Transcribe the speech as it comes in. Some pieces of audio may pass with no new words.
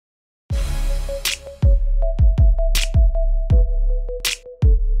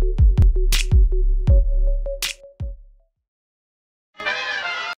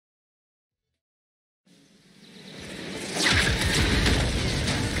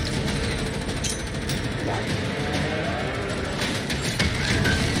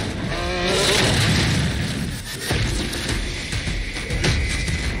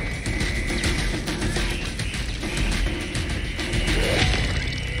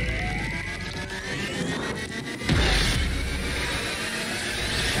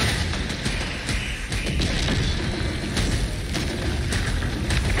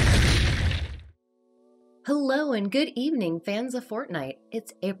Hello and good evening, fans of Fortnite.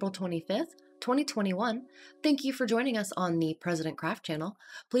 It's April 25th, 2021. Thank you for joining us on the PresidentCRAFT channel.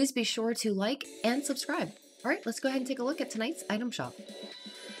 Please be sure to like and subscribe. All right, let's go ahead and take a look at tonight's item shop.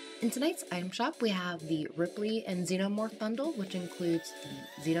 In tonight's item shop, we have the Ripley and XENOMORPH bundle, which includes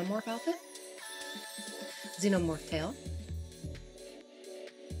the XENOMORPH outfit, XENOMORPH tail,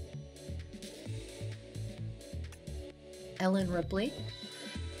 Ellen Ripley,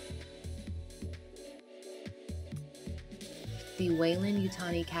 the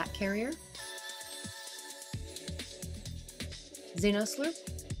WEYLAND-YUTANI cat carrier, XENOSLURP,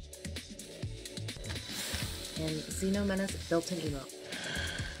 and XENOMORPH built-in emote.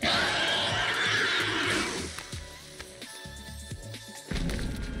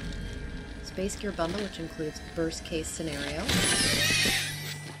 Space Gear bundle, which includes burst case scenario,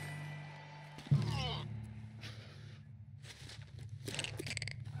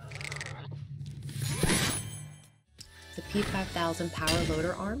 the P5000 power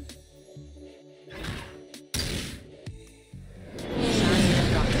loader arm,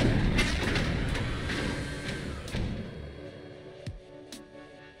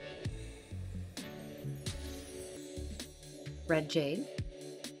 red jade,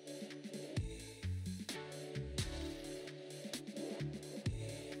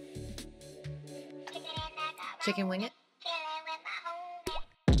 chicken wing it,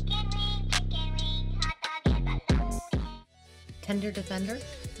 tender defender,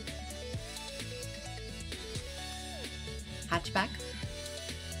 hatchback,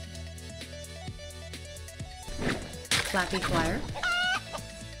 flappy flyer,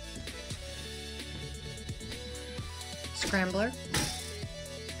 scrambler,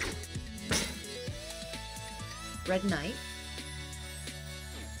 red knight,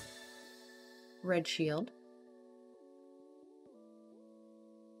 red shield,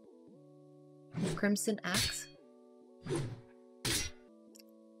 crimson axe,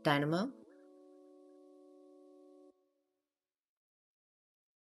 dynamo,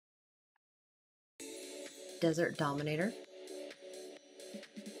 desert dominator,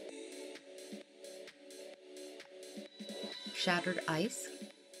 shattered ice,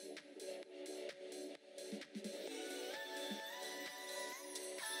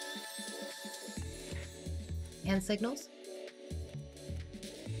 hand signals,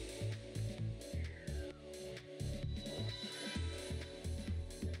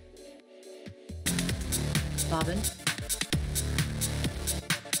 bobbin,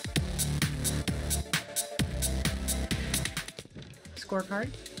 scorecard,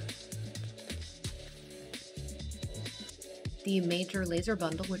 the major laser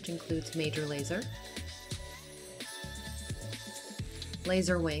bundle, which includes major laser,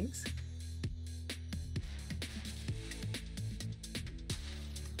 laser wings,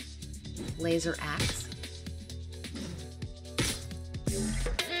 laser axe,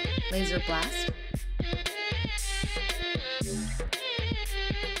 laser blast,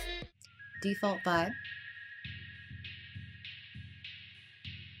 default vibe,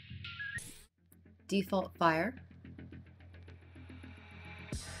 default fire,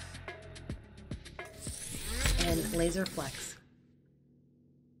 and laser flex.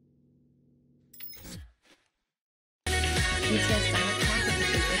 PCS silent talk with the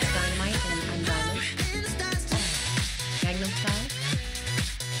Blitz dynamite and undiamond. Magnum style.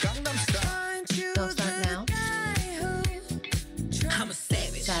 Don't start now. I'm a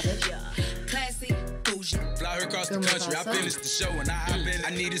savage. Savage. Classy, bougie. Fly her across the country. I finished the show and I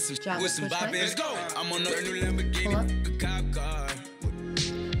needed some with some bop. Let's go. I'm on the new Lamborghini. The cop car.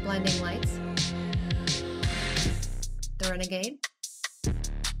 Blinding lights. The Renegade.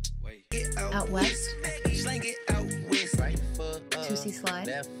 Out west. 2C slide.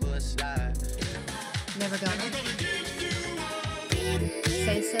 Never gonna.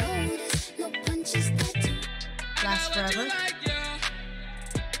 Say so. Last forever.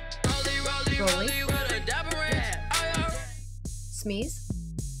 Rolly. Smeeze.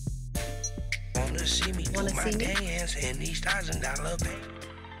 Wanna see me Wanna do my see me? dance in these $1,000 bank.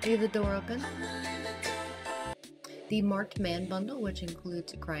 Leave the door open. The Marked Man bundle, which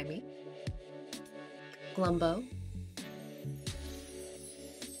includes Grimy, Glumbo,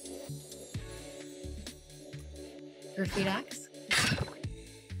 Graffiti Axe,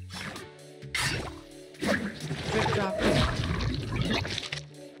 Drip Dropper,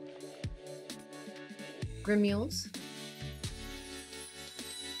 Grimules,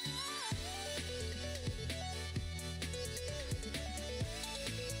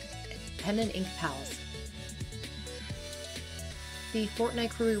 Pen and Ink Pals. The Fortnite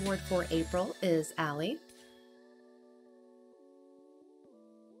crew reward for April is Allie,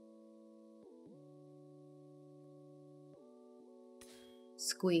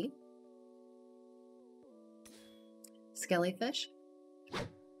 Squee, Skellyfish,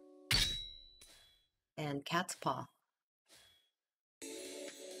 and Cat's Paw.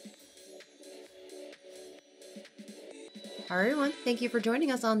 Alright everyone, thank you for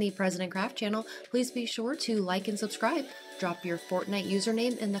joining us on the PresidentCRAFT channel. Please be sure to like and subscribe. Drop your Fortnite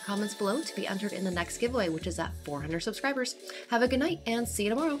username in the comments below to be entered in the next giveaway, which is at 400 subscribers. Have a good night and see you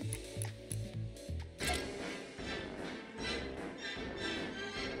tomorrow.